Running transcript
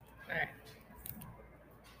Alright.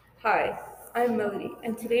 Hi, I'm Melody,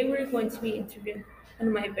 and today we're going to be interviewing one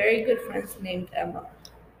of my very good friends named Emma.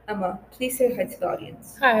 Emma, please say hi to the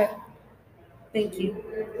audience. Hi. Thank you.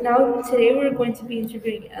 Now, today we're going to be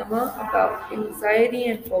interviewing Emma about anxiety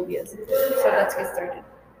and phobias. So let's get started.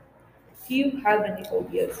 Do you have any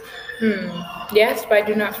phobias? Yes, but I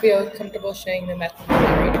do not feel comfortable sharing them at the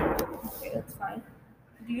moment right now. Okay, that's fine.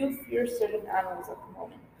 Do you fear certain animals at the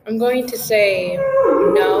moment? I'm going to say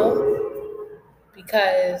no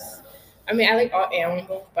because I like all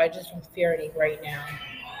animals, but I just don't fear any right now.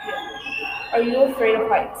 Yeah. Are you afraid of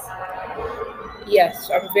heights? Yes,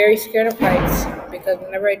 I'm very scared of heights because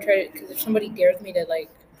whenever I try to, because if somebody dares me to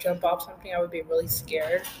jump off something, I would be really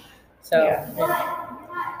scared. So Yeah.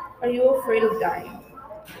 Are you afraid of dying?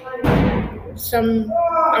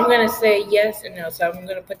 I'm gonna say yes and no. So I'm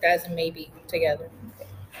gonna put that as a maybe together.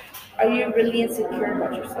 Are you really insecure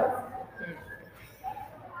about yourself?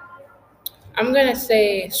 I'm gonna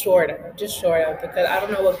say sorta, just sorta, because I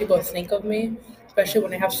don't know what people think of me, especially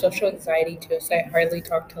when I have social anxiety too. So I hardly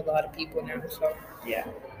talk to a lot of people now. So Yeah.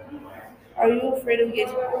 Are you afraid of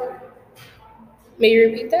getting old? may you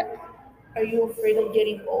repeat that? Are you afraid of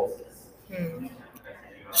getting old? Hmm.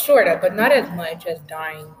 Sorta, but not as much as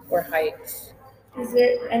dying or heights. Is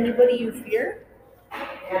there anybody you fear?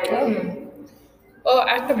 Hmm. Well,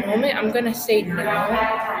 at the moment, I'm gonna say no,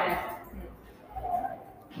 Have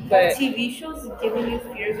but TV shows given you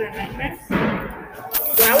fears or nightmares?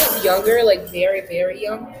 when I was younger, like very, very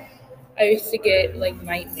young, I used to get like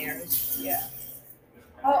nightmares. Yeah.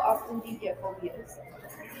 How often do you get phobias?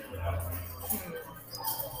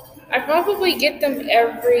 I probably get them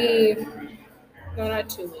every, no, not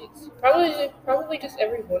 2 weeks. Probably just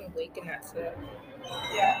every 1 week, and that's it.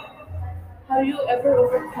 Yeah. Have you ever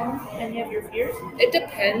overcome any of your fears? It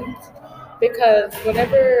depends because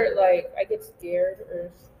whenever I get scared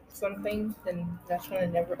or something, then that's when I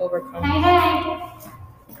never overcome.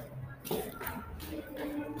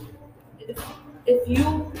 If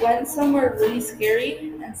you went somewhere really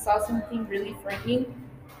scary and saw something really frightening,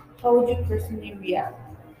 how would you personally react?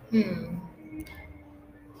 Hmm.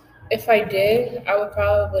 If I did, I would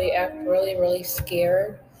probably act really, really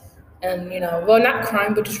scared, and well, not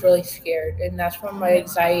crying, but just really scared, and that's from my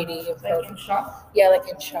anxiety and Like in shock? yeah, like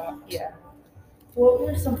in shock. Yeah. What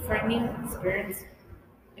were some frightening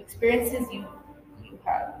experiences you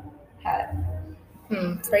have had?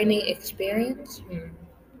 Frightening experience.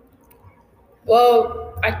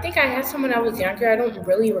 Well, I think I had some when I was younger. I don't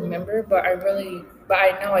really remember, but I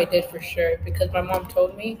know I did for sure because my mom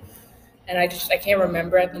told me, and I can't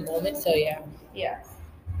remember at the moment. So yeah. Yeah.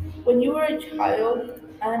 When you were a child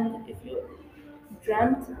and if you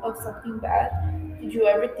dreamt of something bad, did you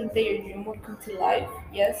ever think that your dream would come to life?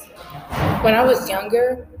 Yes. When I was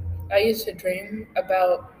younger, I used to dream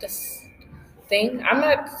about this thing. I'm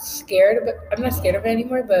not scared of it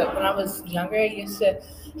anymore. But when I was younger, I used to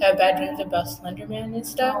have bad dreams about Slender Man and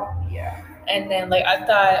stuff. Oh, yeah. And then I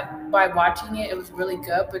thought by watching it, it was really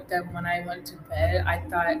good. But then when I went to bed, I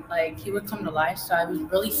thought he would come to life. So I was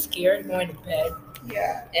really scared going to bed.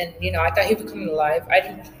 Yeah. And I thought he would come to life. I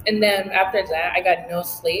didn't. And then after that, I got no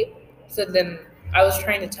sleep. So then I was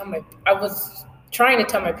trying to tell my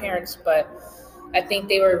parents, but I think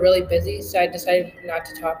they were really busy. So I decided not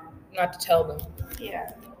to tell them.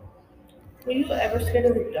 Yeah. Were you ever scared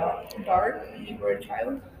of the dark when you were a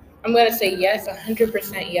child? I'm gonna say yes,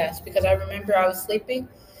 100% yes, because I remember I was sleeping,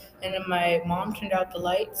 and then my mom turned out the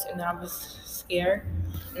lights, and I was scared,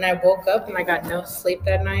 and I woke up and I got no sleep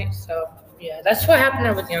that night. So yeah, that's what happened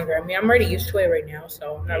when I was younger. I'm already used to it right now,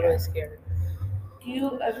 so I'm not Yeah. really scared. Do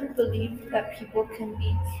you ever believe that people can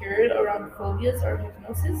be cured around phobias or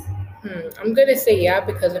hypnosis? I'm gonna say yeah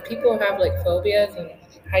because if people have phobias and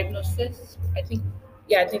hypnosis, I think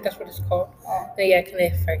that's what it's called. Oh. Then yeah, it can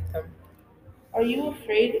affect them. Are you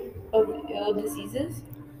afraid of ill diseases?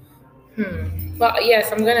 Well,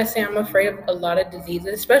 yes, I'm gonna say I'm afraid of a lot of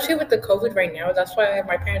diseases, especially with the COVID right now. That's why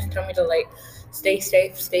my parents tell me to stay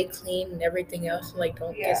safe, stay clean, and everything else, and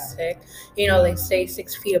don't get Yeah. sick. Stay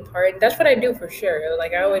 6 feet apart. That's what I do for sure.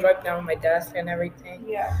 I always wipe down my desk and everything.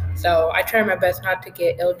 Yeah. So I try my best not to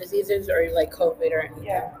get ill diseases or COVID or anything.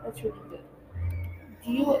 Yeah, that's really good.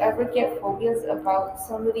 Do you ever get phobias about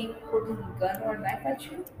somebody holding a gun or a knife at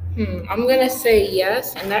you? I'm gonna say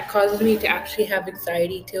yes, and that causes me to actually have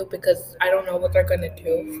anxiety too because I don't know what they're gonna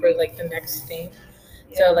do for the next thing.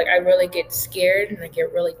 So I really get scared and I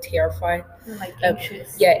get really terrified. And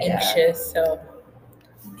anxious. Yeah, anxious. So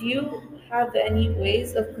Do you have any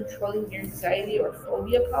ways of controlling your anxiety or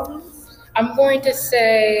phobia problems? I'm going to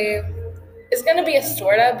say it's gonna be a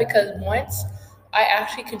sorta because once I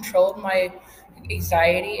actually controlled my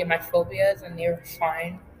anxiety and my phobias, and they were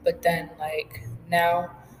fine. But then, like,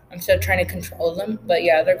 now I'm still trying to control them. But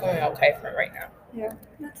yeah, they're going okay for right now. Yeah,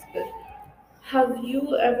 that's good. Have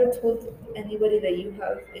you ever told anybody that you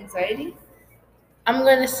have anxiety? I'm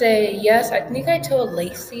gonna say yes. I think I told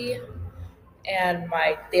Lacey and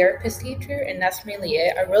my therapist teacher, and that's mainly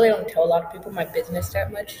it. I really don't tell a lot of people my business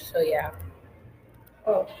that much. So yeah.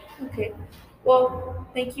 Oh, okay. Well,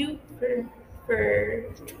 thank you for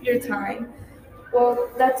your time. Well,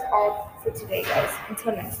 that's all for today, guys.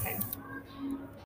 Until next time.